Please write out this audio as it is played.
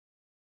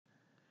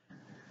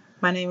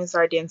My name is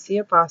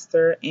Ardencia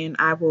Foster, and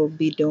I will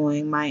be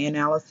doing my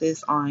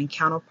analysis on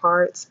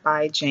Counterparts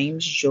by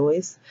James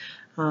Joyce.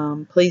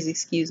 Please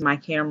excuse my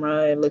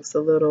camera, it looks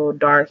a little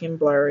dark and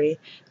blurry.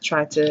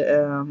 Tried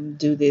to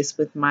do this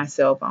with my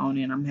cell phone,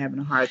 and I'm having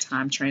a hard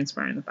time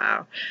transferring the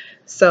file.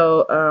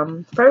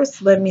 So,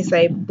 first, let me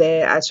say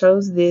that I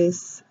chose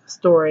this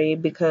story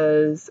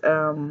because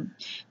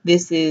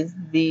this is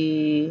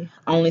the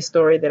only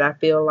story that I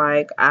feel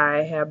like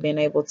I have been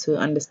able to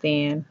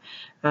understand.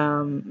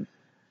 Um,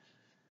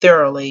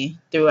 Thoroughly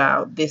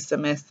throughout this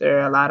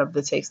semester. A lot of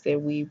the texts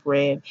that we've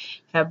read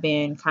have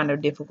been kind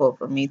of difficult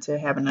for me to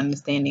have an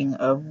understanding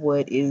of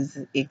what is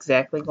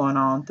exactly going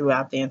on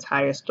throughout the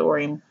entire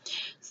story.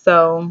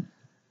 So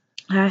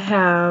I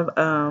have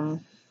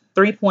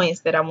 3 points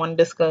that I want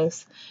to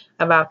discuss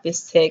about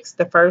this text.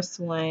 The first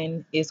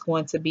one is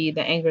going to be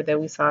the anger that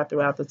we saw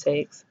throughout the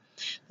text.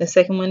 The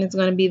second one is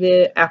going to be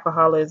the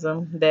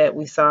alcoholism that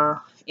we saw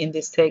in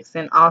this text.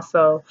 And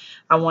also,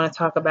 I want to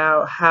talk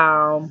about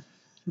how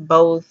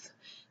both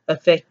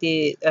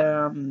affected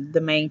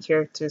the main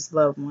character's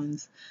loved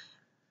ones.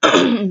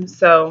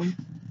 So,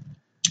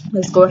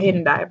 let's go ahead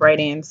and dive right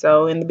in.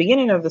 So, in the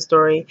beginning of the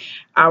story,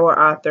 our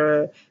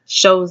author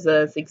shows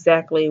us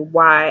exactly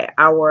why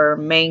our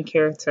main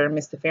character,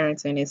 Mr.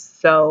 Farrington, is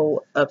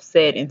so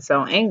upset and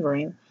so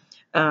angry.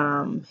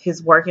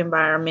 His work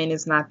environment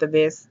is not the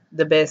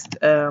best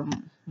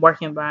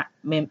work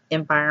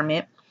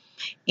environment,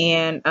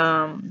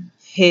 and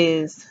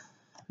his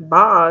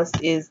boss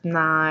is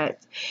not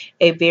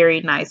a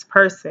very nice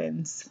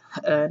person,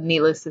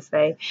 needless to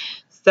say.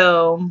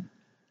 So,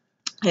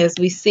 as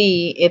we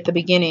see at the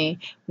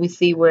beginning, we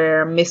see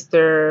where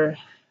Mr.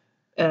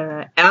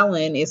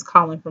 Allen is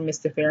calling for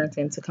Mr.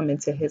 Farrington to come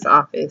into his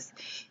office.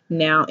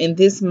 Now, in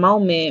this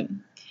moment,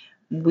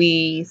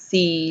 we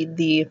see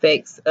the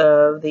effects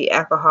of the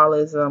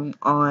alcoholism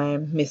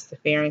on Mr.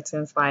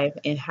 Farrington's life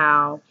and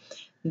how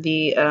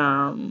the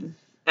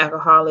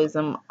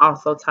alcoholism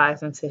also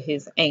ties into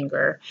his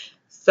anger.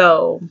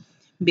 So,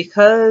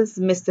 because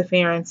Mr.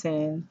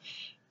 Farrington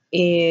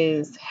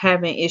is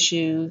having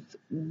issues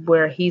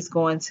where he's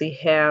going to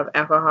have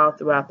alcohol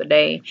throughout the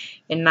day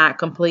and not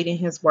completing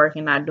his work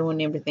and not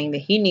doing everything that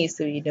he needs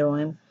to be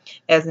doing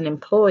as an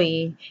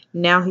employee,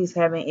 now he's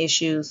having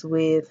issues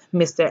with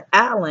Mr.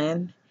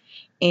 Allen,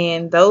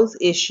 and those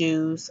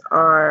issues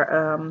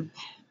are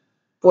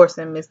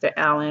forcing Mr.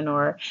 Allen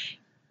or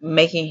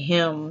making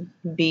him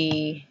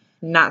be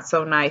not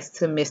so nice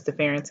to Mr.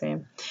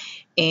 Farrington.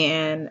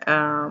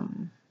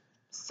 And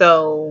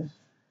so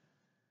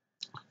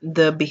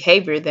the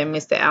behavior that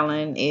Mr.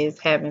 Allen is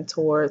having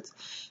towards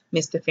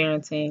Mr.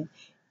 Farrington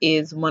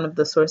is one of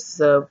the sources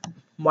of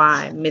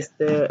why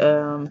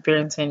Mr.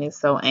 Farrington is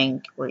so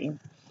angry.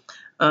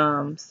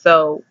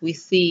 So we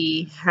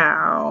see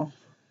how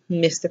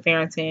Mr.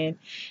 Farrington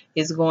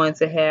is going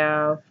to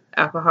have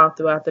alcohol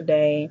throughout the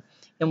day,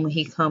 and when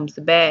he comes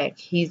back,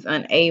 he's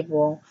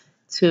unable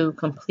to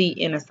complete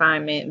an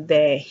assignment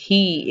that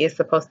he is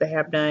supposed to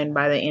have done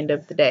by the end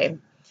of the day.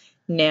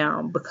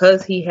 Now,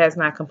 because he has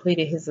not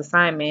completed his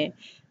assignment,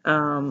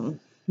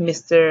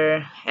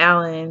 Mr.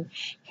 Allen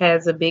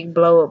has a big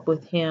blow up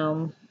with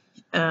him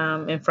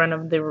in front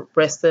of the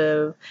rest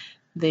of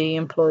the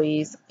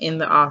employees in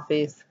the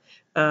office.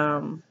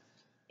 And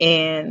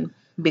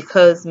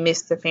because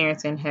Mr.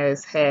 Farrington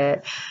has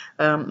had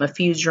a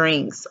few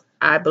drinks,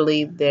 I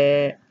believe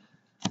that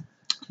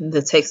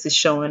the text is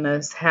showing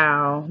us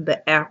how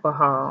the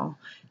alcohol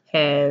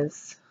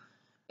has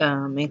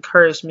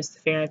encouraged Mr.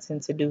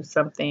 Farrington to do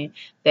something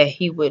that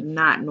he would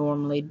not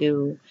normally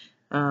do,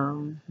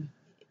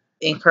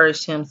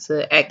 encouraged him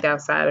to act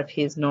outside of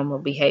his normal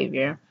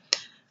behavior.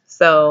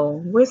 So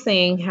we're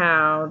seeing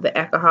how the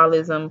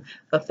alcoholism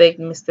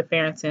affected Mr.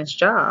 Farrington's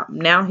job.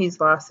 Now he's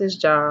lost his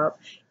job,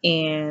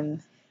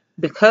 and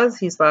because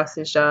he's lost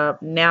his job,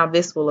 now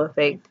this will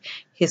affect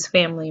his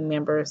family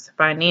members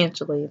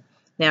financially.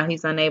 Now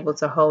he's unable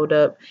to hold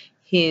up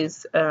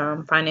his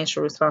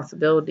financial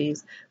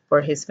responsibilities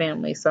for his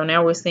family. So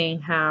now we're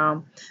seeing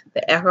how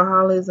the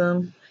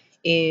alcoholism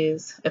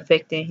is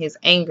affecting his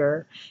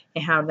anger,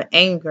 and how the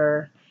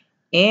anger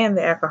and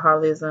the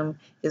alcoholism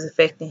is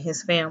affecting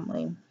his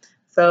family.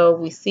 So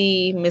we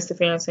see Mr.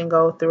 Farrington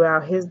go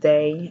throughout his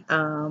day,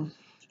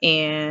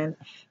 and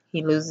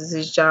he loses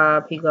his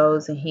job. He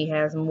goes and he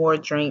has more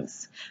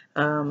drinks.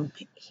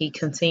 He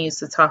continues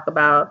to talk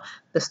about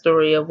the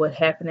story of what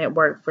happened at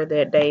work for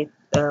that day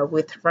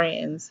with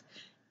friends,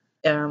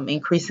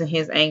 increasing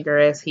his anger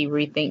as he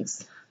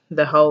rethinks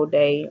the whole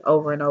day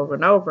over and over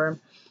and over.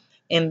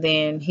 And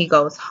then he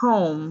goes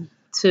home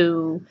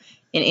to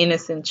an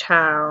innocent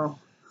child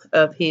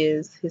of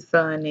his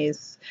son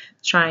is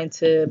trying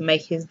to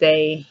make his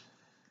day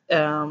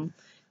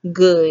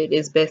good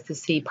as best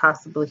as he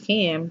possibly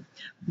can.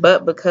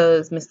 But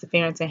because Mr.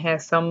 Farrington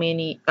has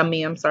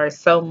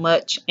so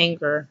much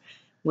anger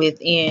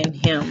within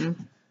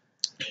him,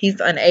 he's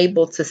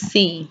unable to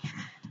see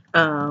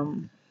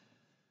um,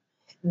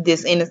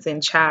 this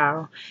innocent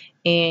child,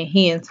 and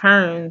he in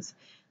turns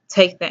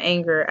take the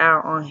anger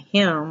out on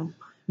him,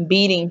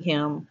 beating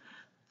him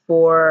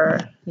for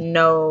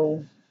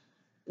no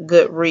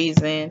good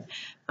reason.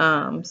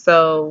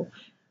 So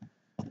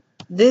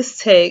this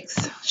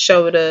text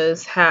showed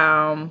us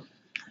how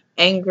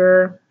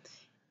anger,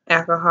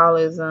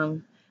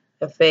 alcoholism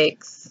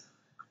affects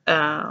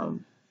our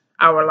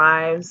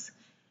lives,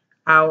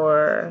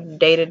 our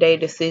day-to-day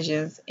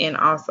decisions, and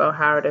also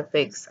how it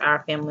affects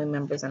our family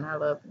members and our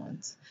loved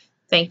ones.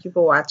 Thank you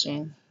for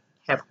watching.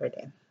 Have a great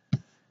day.